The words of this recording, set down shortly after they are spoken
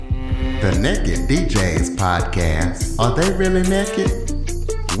The Naked DJs podcast. Are they really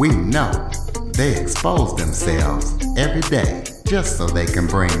naked? We know they expose themselves every day just so they can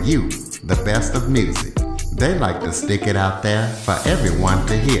bring you the best of music. They like to stick it out there for everyone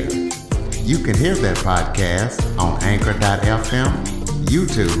to hear. You can hear their podcast on Anchor.fm,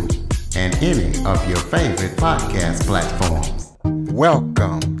 YouTube, and any of your favorite podcast platforms.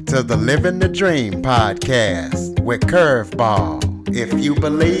 Welcome to the Living the Dream podcast with Curveball. If you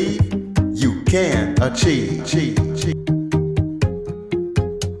believe, you can achieve.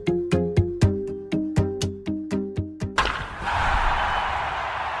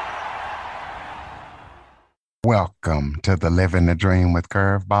 Welcome to the Living the Dream with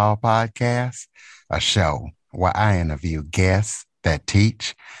Curveball podcast, a show where I interview guests that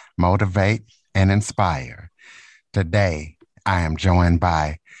teach, motivate, and inspire. Today, I am joined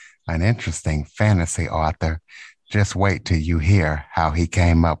by an interesting fantasy author. Just wait till you hear how he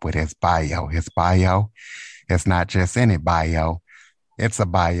came up with his bio. His bio is not just any bio. It's a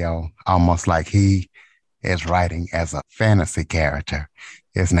bio almost like he is writing as a fantasy character.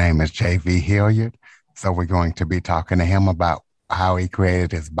 His name is J.V. Hilliard. So we're going to be talking to him about how he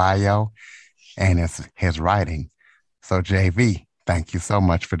created his bio and his writing. So JV, thank you so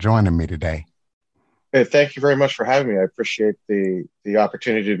much for joining me today. Hey, thank you very much for having me. I appreciate the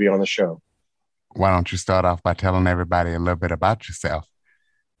opportunity to be on the show. Why don't you start off by telling everybody a little bit about yourself?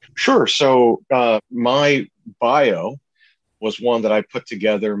 Sure. So my bio was one that I put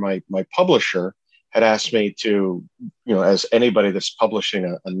together. My publisher had asked me to, as anybody that's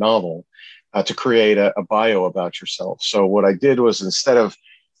publishing a novel, to create a bio about yourself. So what I did was, instead of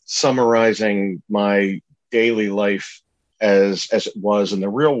summarizing my daily life as it was in the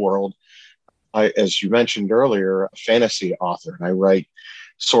real world, I, as you mentioned earlier, a fantasy author, and I write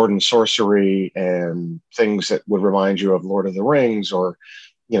sword and sorcery and things that would remind you of Lord of the Rings or,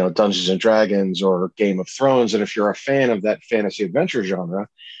 Dungeons and Dragons or Game of Thrones. And if you're a fan of that fantasy adventure genre,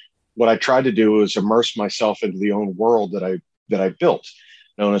 what I tried to do was immerse myself into the own world that I built,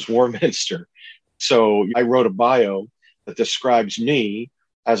 known as Warminster. So I wrote a bio that describes me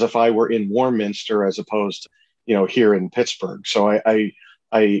as if I were in Warminster as opposed to, here in Pittsburgh. So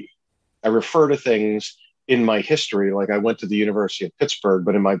I refer to things in my history, like I went to the University of Pittsburgh,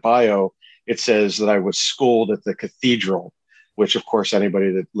 but in my bio, it says that I was schooled at the cathedral, which of course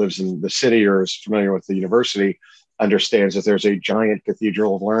anybody that lives in the city or is familiar with the university understands that there's a giant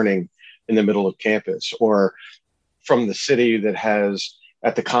cathedral of learning in the middle of campus, or from the city that has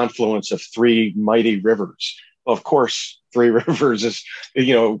at the confluence of three mighty rivers. Of course, Three Rivers is,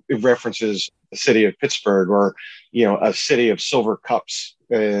 it references the city of Pittsburgh, or, a city of silver cups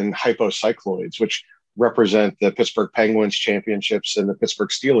and hypocycloids, which represent the Pittsburgh Penguins championships and the Pittsburgh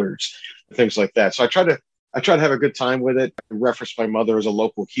Steelers, things like that. So I try to have a good time with it. I reference my mother as a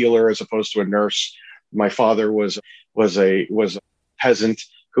local healer as opposed to a nurse. My father was a peasant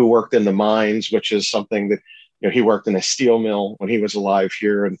who worked in the mines, which is something that, he worked in a steel mill when he was alive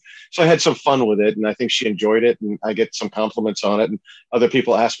here. And so I had some fun with it, and I think she enjoyed it, and I get some compliments on it. And other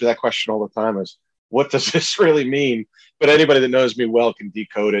people ask me that question all the time, is what does this really mean? But anybody that knows me well can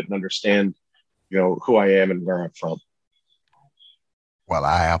decode it and understand, who I am and where I'm from. Well,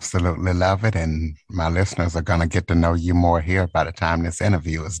 I absolutely love it. And my listeners are going to get to know you more here by the time this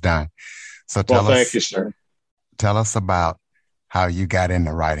interview is done. So thank you, sir. Tell us about how you got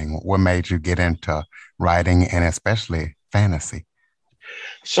into writing. What made you get into writing, and especially fantasy?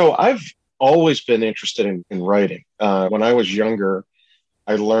 So I've always been interested in writing. When I was younger,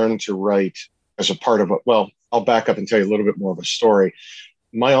 I learned to write as a part of I'll back up and tell you a little bit more of a story.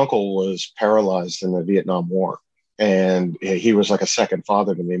 My uncle was paralyzed in the Vietnam War, and he was like a second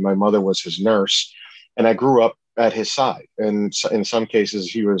father to me. My mother was his nurse, and I grew up at his side. And in some cases,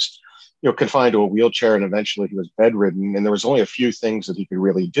 he was confined to a wheelchair, and eventually he was bedridden, and there was only a few things that he could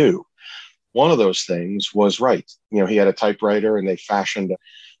really do. One of those things was write. He had a typewriter, and they fashioned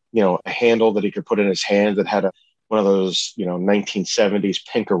a handle that he could put in his hand that had one of those 1970s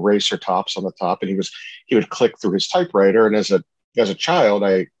pink eraser tops on the top, and he would click through his typewriter. And as a child,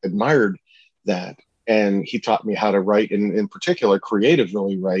 I admired that, and he taught me how to write, and in particular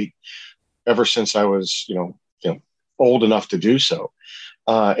creatively write, ever since I was old enough to do so.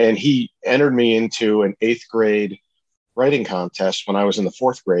 And he entered me into an 8th grade writing contest when I was in the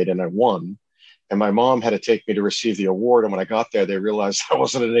 4th grade, and I won. And my mom had to take me to receive the award. And when I got there, they realized I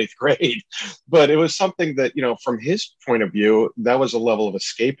wasn't in 8th grade. But it was something that, from his point of view, that was a level of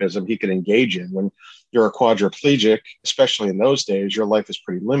escapism he could engage in. When you're a quadriplegic, especially in those days, your life is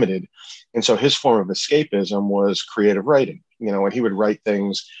pretty limited. And so his form of escapism was creative writing, and he would write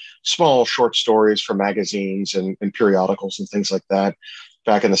things, small short stories for magazines and periodicals and things like that.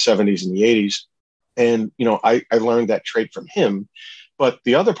 back in the 70s and the 80s. And, I learned that trait from him. But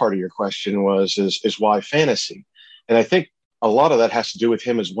the other part of your question is why fantasy? And I think a lot of that has to do with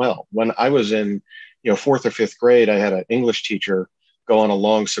him as well. When I was in, fourth or fifth grade, I had an English teacher go on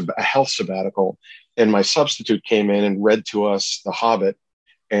a health sabbatical, and my substitute came in and read to us The Hobbit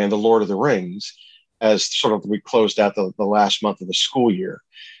and The Lord of the Rings as sort of we closed out the last month of the school year.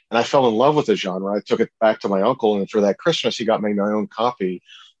 And I fell in love with the genre. I took it back to my uncle, and for that Christmas, he got me my own copy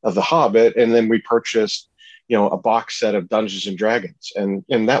of The Hobbit, and then we purchased, a box set of Dungeons and Dragons, and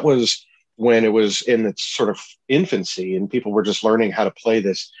that was when it was in its sort of infancy, and people were just learning how to play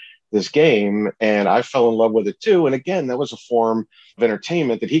this game, and I fell in love with it too. And again, that was a form of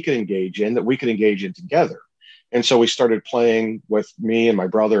entertainment that he could engage in, that we could engage in together. And so we started playing with me and my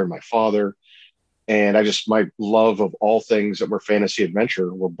brother and my father. And my love of all things that were fantasy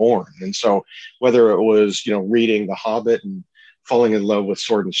adventure were born. And so whether it was, reading The Hobbit and falling in love with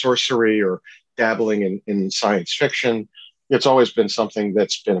sword and sorcery, or dabbling in science fiction, it's always been something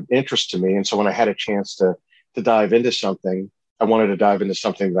that's been of interest to me. And so when I had a chance to dive into something, I wanted to dive into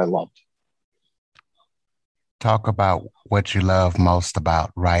something that I loved. Talk about what you love most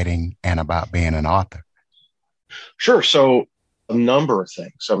about writing and about being an author. Sure. So a number of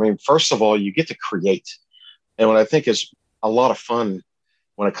things. I mean, first of all, you get to create. And what I think is a lot of fun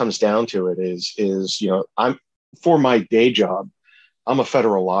when it comes down to it is I'm, for my day job, I'm a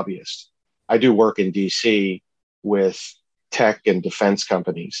federal lobbyist. I do work in DC with tech and defense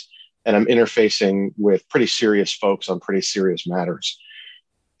companies, and I'm interfacing with pretty serious folks on pretty serious matters.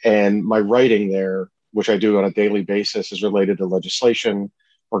 And my writing there, which I do on a daily basis, is related to legislation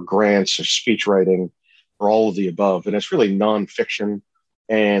or grants or speech writing or all of the above. And it's really nonfiction,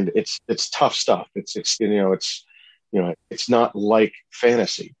 and it's tough stuff. It's not like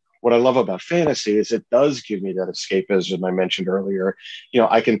fantasy. What I love about fantasy is it does give me that escapism I mentioned earlier.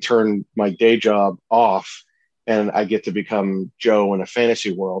 I can turn my day job off, and I get to become Joe in a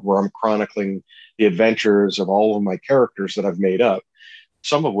fantasy world where I'm chronicling the adventures of all of my characters that I've made up,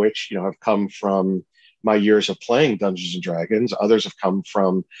 some of which, have come from my years of playing Dungeons and Dragons. Others have come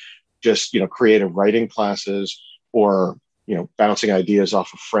from just, creative writing classes, or, bouncing ideas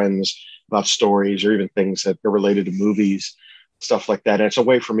off of friends about stories, or even things that are related to movies, stuff like that. And it's a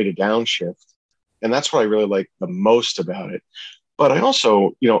way for me to downshift. And that's what I really like the most about it. But I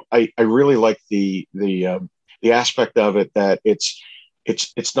also, I really like the aspect of it that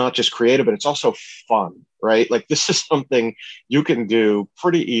it's not just creative, but it's also fun, right? Like, this is something you can do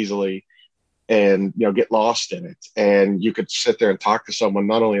pretty easily and, get lost in it. And you could sit there and talk to someone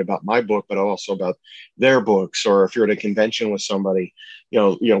not only about my book, but also about their books. Or if you're at a convention with somebody,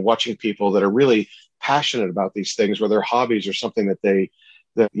 watching people that are really passionate about these things, where their hobbies are something that they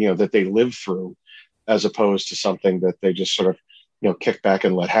live through, as opposed to something that they just sort of, kick back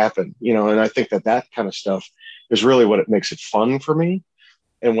and let happen, and I think that kind of stuff is really what it makes it fun for me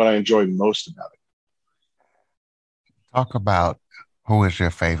and what I enjoy most about it. Talk about who is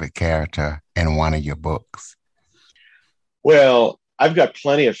your favorite character in one of your books. Well, I've got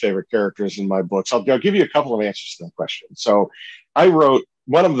plenty of favorite characters in my books. I'll give you a couple of answers to that question. So I wrote,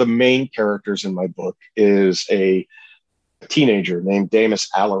 one of the main characters in my book is a teenager named Daemus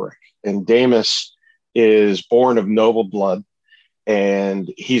Alaric. And Daemus is born of noble blood,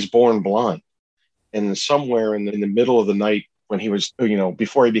 and he's born blind. And somewhere in the middle of the night, when he was,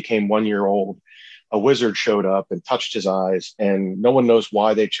 before he became 1 year old, a wizard showed up and touched his eyes, and no one knows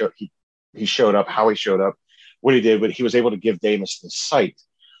why he showed up, how he showed up, what he did, but he was able to give Daemus the sight.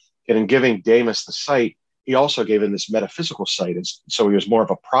 And in giving Daemus the sight, he also gave him this metaphysical sight. And so he was more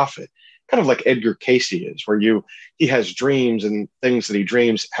of a prophet, kind of like Edgar Cayce is, where he has dreams, and things that he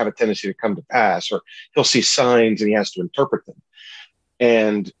dreams have a tendency to come to pass, or he'll see signs and he has to interpret them.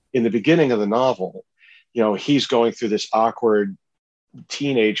 And in the beginning of the novel, he's going through this awkward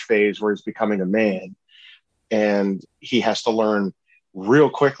teenage phase where he's becoming a man, and he has to learn real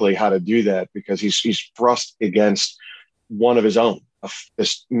quickly how to do that, because he's thrust against one of his own,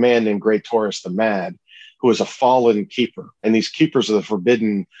 this man named Grey Taurus the Mad, who is a fallen keeper. And these keepers of the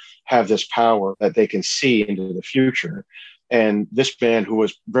forbidden have this power that they can see into the future. And this man, who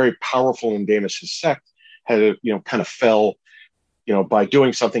was very powerful in Daemus's sect, had kind of fell by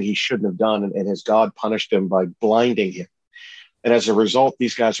doing something he shouldn't have done, and his god punished him by blinding him. And as a result,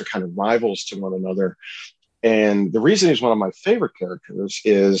 these guys are kind of rivals to one another. And the reason he's one of my favorite characters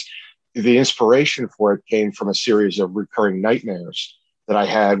is the inspiration for it came from a series of recurring nightmares that I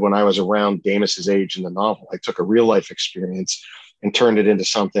had when I was around Daemus's age in the novel. I took a real life experience and turned it into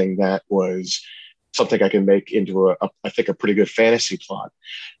something that was something I can make into I think a pretty good fantasy plot.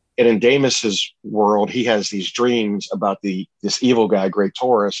 And in Damos's world, he has these dreams about this evil guy, Great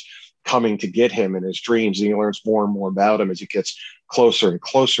Taurus, coming to get him in his dreams. And he learns more and more about him as he gets closer and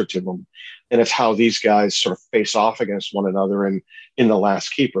closer to him. And it's how these guys sort of face off against one another in The Last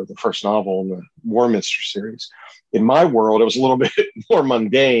Keeper, the first novel in the Warminster series. In my world, it was a little bit more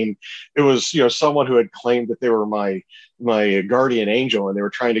mundane. It was, someone who had claimed that they were my guardian angel, and they were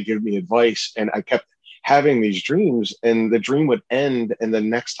trying to give me advice. And I kept having these dreams, and the dream would end, and the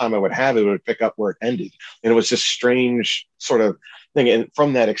next time I would have it, it would pick up where it ended. And it was this strange sort of thing. And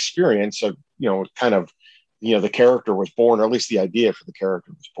from that experience, the character was born, or at least the idea for the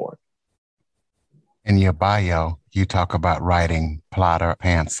character was born. In your bio, you talk about writing plotter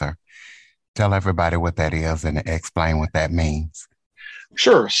pantser. Tell everybody what that is and explain what that means.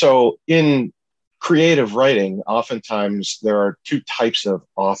 Sure. So in creative writing, oftentimes there are two types of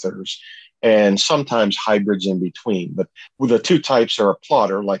authors and sometimes hybrids in between. But the two types are a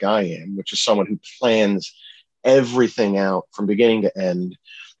plotter, like I am, which is someone who plans everything out from beginning to end.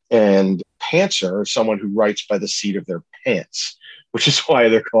 And pantser is someone who writes by the seat of their pants, which is why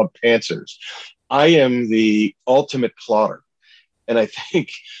they're called pantsers. I am the ultimate plotter. And I think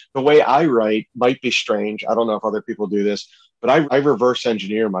the way I write might be strange. I don't know if other people do this, but I reverse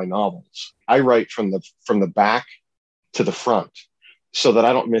engineer my novels. I write from the back to the front so that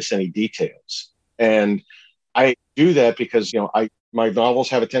I don't miss any details. And I do that because, my novels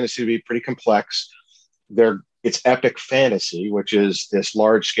have a tendency to be pretty complex. It's epic fantasy, which is this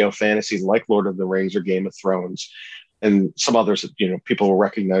large scale fantasy like Lord of the Rings or Game of Thrones. And some others, people will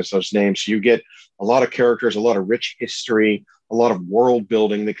recognize those names. So you get a lot of characters, a lot of rich history, a lot of world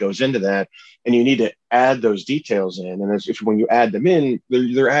building that goes into that. And you need to add those details in. And when you add them in,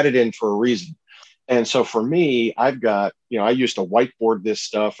 they're added in for a reason. And so for me, I've got, I used to whiteboard this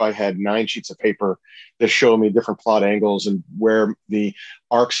stuff. I had 9 sheets of paper that show me different plot angles and where the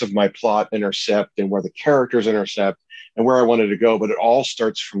arcs of my plot intersect and where the characters intersect and where I wanted to go. But it all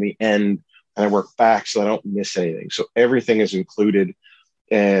starts from the end, and I work back so I don't miss anything. So everything is included.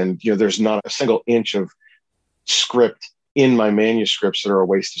 And, there's not a single inch of script in my manuscripts that are a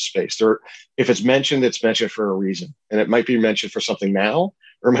waste of space. If it's mentioned for a reason. And it might be mentioned for something now,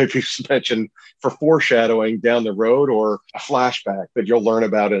 or it might be mentioned for foreshadowing down the road, or a flashback that you'll learn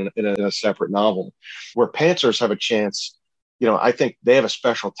about in a separate novel. Where pantsers have a chance, I think they have a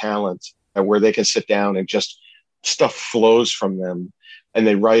special talent where they can sit down and just stuff flows from them. And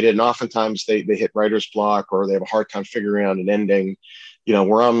they write it, and oftentimes they hit writer's block, or they have a hard time figuring out an ending.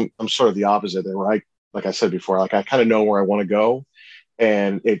 Where I'm sort of the opposite. Where like I said before, I kind of know where I want to go,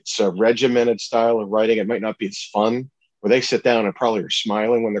 and it's a regimented style of writing. It might not be as fun, where they sit down and probably are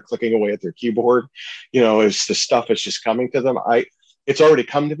smiling when they're clicking away at their keyboard. As the stuff is just coming to them. It's already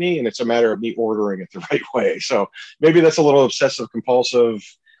come to me, and it's a matter of me ordering it the right way. So maybe that's a little obsessive compulsive.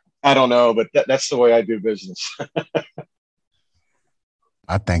 I don't know, but that's the way I do business.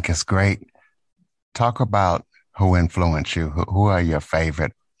 I think it's great. Talk about who influenced you. Who are your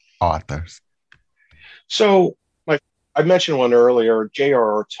favorite authors? So I mentioned one earlier.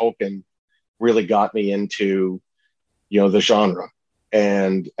 J.R.R. Tolkien really got me into, the genre.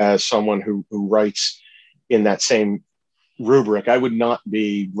 And as someone who writes in that same rubric, I would not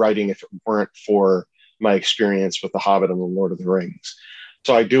be writing if it weren't for my experience with The Hobbit and The Lord of the Rings.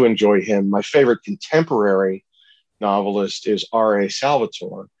 So I do enjoy him. My favorite contemporary novelist is R.A.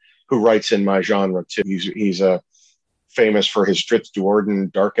 Salvatore, who writes in my genre too. He's famous for his Drizzt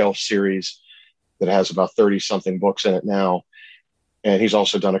Do'Urden Dark Elf series that has about 30 something books in it now. And he's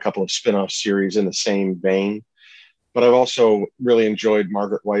also done a couple of spin-off series in the same vein. But I've also really enjoyed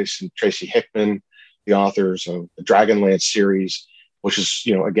Margaret Weis and Tracy Hickman, the authors of the Dragonlance series, which is,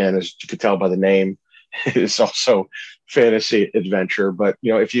 again, as you could tell by the name, it's also fantasy adventure. But,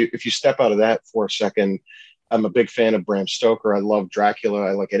 if you step out of that for a second, I'm a big fan of Bram Stoker. I love Dracula.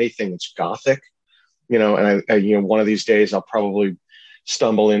 I like anything that's Gothic, and I one of these days I'll probably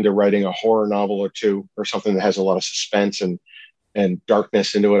stumble into writing a horror novel or two, or something that has a lot of suspense and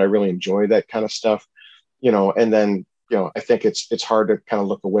darkness into it. I really enjoy that kind of stuff, and then, I think it's hard to kind of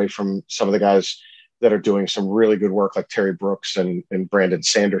look away from some of the guys that are doing some really good work, like Terry Brooks and Brandon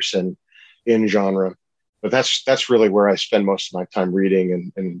Sanderson in genre. But that's really where I spend most of my time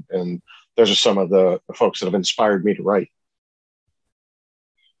reading, and those are some of the folks that have inspired me to write.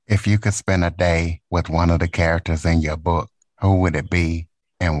 If you could spend a day with one of the characters in your book, who would it be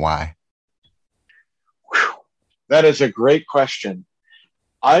and why? Whew. That is a great question.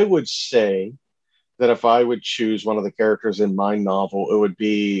 I would say that if I would choose one of the characters in my novel, it would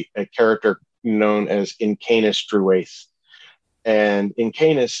be a character known as Incanus Druath. And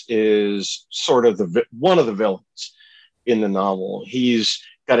Incanus is sort of one of the villains in the novel. He's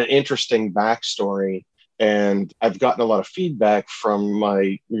got an interesting backstory. And I've gotten a lot of feedback from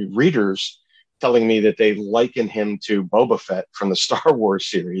my readers telling me that they liken him to Boba Fett from the Star Wars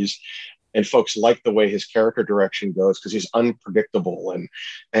series. And folks like the way his character direction goes because he's unpredictable.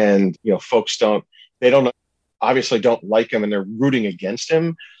 And folks don't obviously don't like him and they're rooting against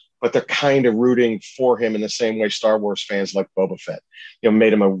him, but they're kind of rooting for him in the same way Star Wars fans like Boba Fett,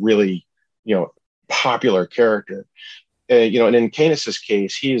 made him a really, popular character. And in Canis's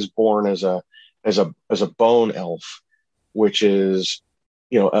case, he is born as a bone elf, which is,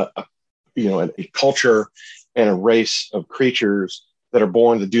 a culture and a race of creatures that are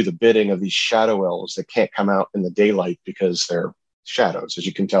born to do the bidding of these shadow elves that can't come out in the daylight because they're shadows, as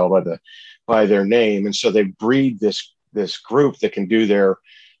you can tell by their name. And so they breed this group that can do their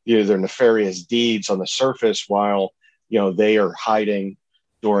nefarious deeds on the surface while they are hiding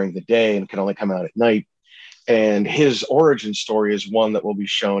during the day and can only come out at night. And his origin story is one that will be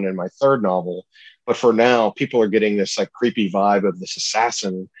shown in my third novel. But for now, people are getting this like creepy vibe of this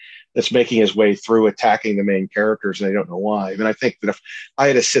assassin that's making his way through attacking the main characters, and they don't know why. And I think that if I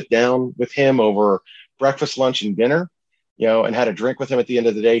had to sit down with him over breakfast, lunch, and dinner, and had a drink with him at the end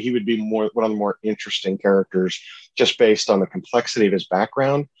of the day, he would be one of the more interesting characters just based on the complexity of his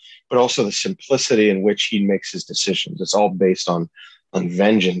background, but also the simplicity in which he makes his decisions. It's all based on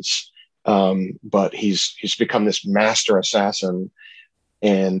vengeance. But he's become this master assassin,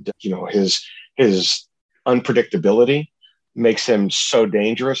 and his unpredictability makes him so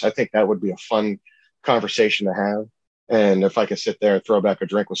dangerous. I think that would be a fun conversation to have. And if I could sit there and throw back a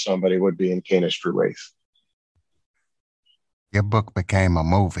drink with somebody, it would be in Canis True Wraith. Your book became a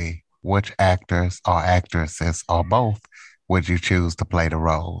movie. Which actors or actresses or both would you choose to play the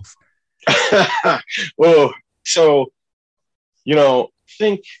roles? Well, so,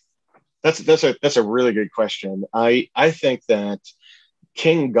 think that's a really good question. I think that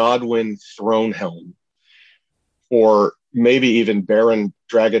King Godwyn Thronehelm, or maybe even Baron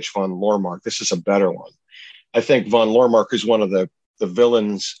Dragich von Lormark. This is a better one. I think von Lormark, who's one of the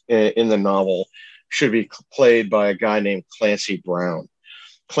villains in the novel, should be played by a guy named Clancy Brown.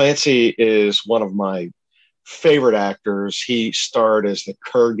 Clancy is one of my favorite actors. He starred as the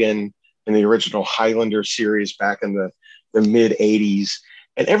Kurgan in the original Highlander series back in the mid 80s.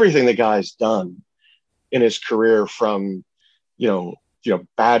 And everything the guy's done in his career, from,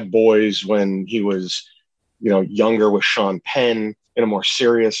 Bad Boys when he was, younger with Sean Penn in a more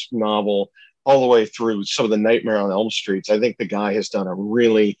serious novel, all the way through some of the Nightmare on Elm Streets. I think the guy has done a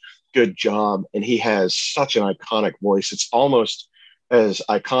really good job, and he has such an iconic voice. It's almost as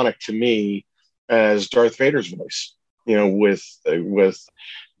iconic to me as Darth Vader's voice, with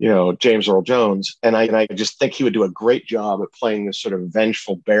James Earl Jones. And I just think he would do a great job at playing this sort of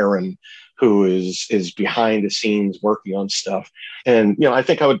vengeful Baron who is behind the scenes working on stuff. And, I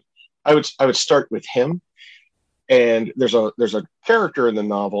think I would start with him. And there's a character in the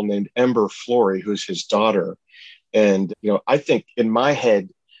novel named Ember Flory, who's his daughter. And, I think in my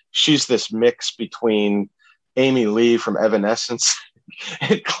head, she's this mix between Amy Lee from Evanescence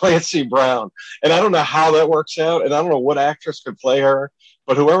and Clancy Brown. And I don't know how that works out. And I don't know what actress could play her,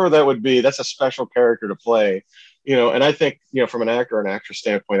 but whoever that would be, that's a special character to play, and I think, from an actor and actress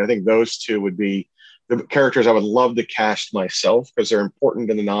standpoint, I think those two would be the characters I would love to cast myself, because they're important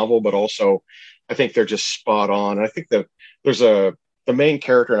in the novel, but also I think they're just spot on. And I think that there's the main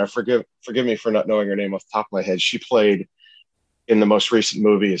character, and I forgive me for not knowing her name off the top of my head. She played in the most recent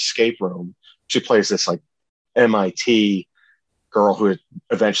movie Escape Room. She plays this like MIT girl who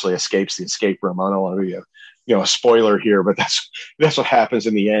eventually escapes the escape room. I don't want to be a spoiler here, but that's what happens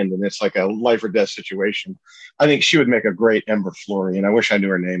in the end, and it's like a life or death situation. I think she would make a great Ember Flory, and I wish I knew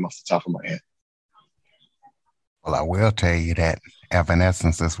her name off the top of my head. Well, I will tell you that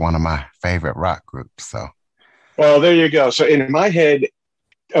Evanescence is one of my favorite rock groups. So, well, there you go. So in my head,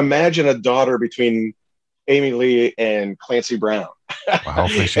 imagine a daughter between Amy Lee and Clancy Brown. Well,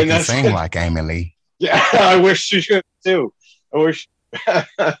 hopefully she can sing like Amy Lee. Yeah, I wish she could too. I wish.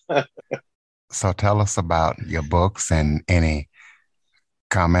 So tell us about your books and any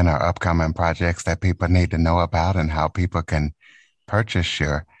coming or upcoming projects that people need to know about, and how people can purchase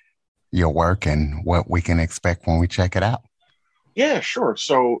your work and what we can expect when we check it out. Yeah, sure.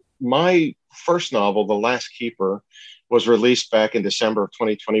 So my first novel, The Last Keeper, was released back in December of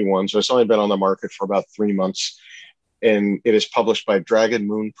 2021. So it's only been on the market for about 3 months. And it is published by Dragon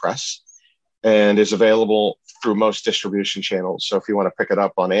Moon Press and is available through most distribution channels. So if you want to pick it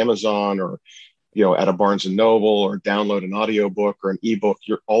up on Amazon, or at a Barnes and Noble, or download an audiobook or an ebook,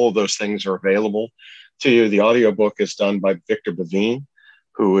 all of those things are available to you. The audiobook is done by Victor Bavine,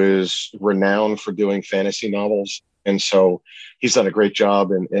 who is renowned for doing fantasy novels. And so he's done a great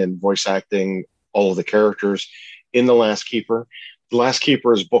job in voice acting all of the characters in The Last Keeper. The Last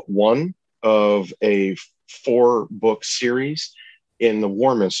Keeper is book one of a 4-book series in the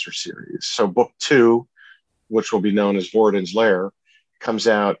Warminster series. So book two, which will be known as Vorden's Lair, comes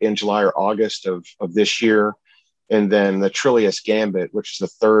out in July or August of this year. And then the Trillius Gambit, which is the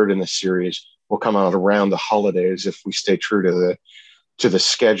third in the series, will come out around the holidays if we stay true to the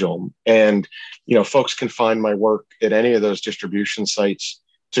schedule. And, folks can find my work at any of those distribution sites.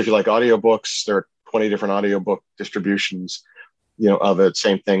 So if you like audiobooks, there are 20 different audiobook distributions, of it.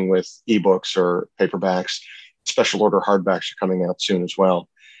 Same thing with ebooks or paperbacks. Special order hardbacks are coming out soon as well.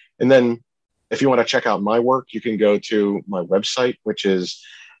 And then if you want to check out my work, you can go to my website, which is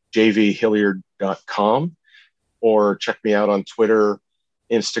jvhilliard.com, or check me out on Twitter,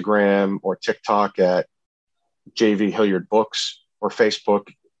 Instagram, or TikTok at JV Hilliard Books, or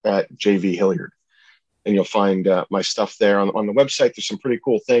Facebook at JV Hilliard. And you'll find my stuff there on the website. There's some pretty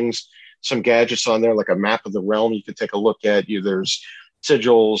cool things, some gadgets on there, like a map of the realm you can take a look at. There's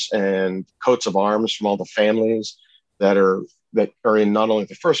sigils and coats of arms from all the families that are in not only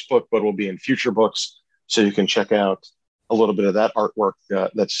the first book, but will be in future books. So you can check out a little bit of that artwork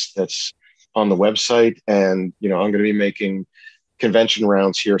that's on the website. And, I'm going to be making convention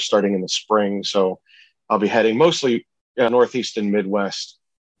rounds here starting in the spring. So I'll be heading mostly Northeast and Midwest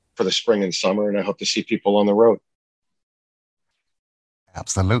for the spring and summer. And I hope to see people on the road.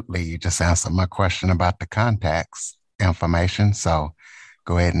 Absolutely. You just answered my question about the contacts information. So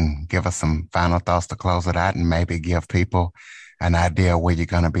go ahead and give us some final thoughts to close it out, and maybe give people an idea where you're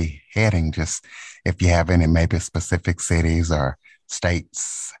going to be heading, just if you have any maybe specific cities or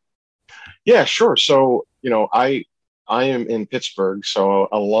states. Yeah, sure. So, I am in Pittsburgh. So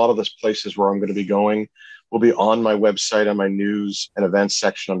a lot of the places where I'm going to be going will be on my website, on my news and events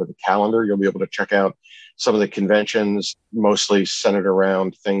section under the calendar. You'll be able to check out some of the conventions, mostly centered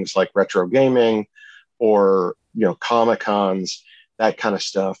around things like retro gaming or, Comic-Cons, that kind of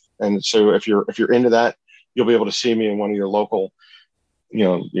stuff. And so if you're into that, you'll be able to see me in one of your local,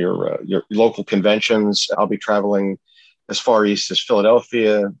 your local conventions. I'll be traveling as far east as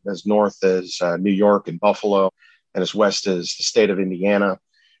Philadelphia, as north as New York and Buffalo, and as west as the state of Indiana.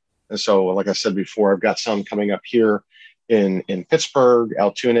 And so, like I said before, I've got some coming up here in Pittsburgh,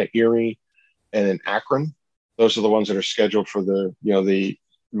 Altoona, Erie, and in Akron. Those are the ones that are scheduled for the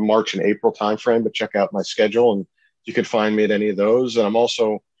March and April timeframe. But check out my schedule, and you can find me at any of those. And I'm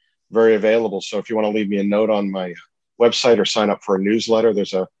also very available. So if you want to leave me a note on my website or sign up for a newsletter,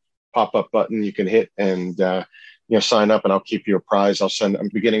 there's a pop-up button you can hit and sign up, and I'll keep you apprised. I'm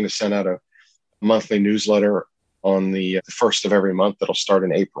beginning to send out a monthly newsletter on the first of every month that'll start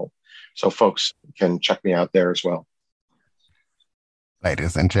in April. So folks can check me out there as well.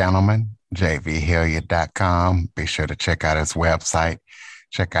 Ladies and gentlemen, jvhilliard.com. Be sure to check out his website,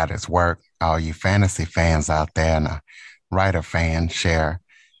 check out his work. All you fantasy fans out there and writer fans, share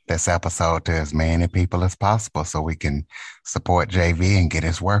this episode to as many people as possible so we can support JV and get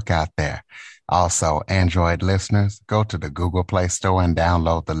his work out there. Also, Android listeners, go to the Google Play Store and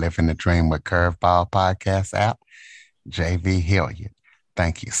download the Living the Dream with Curveball podcast app. JV Hilliard,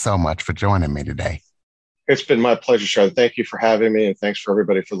 thank you so much for joining me today. It's been my pleasure, Charlie. Thank you for having me, and thanks for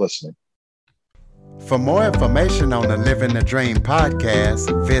everybody for listening. For more information on the Living the Dream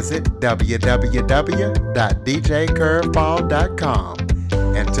podcast, visit www.djcurveball.com.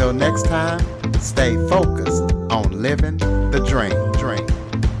 Until next time, stay focused on living the dream.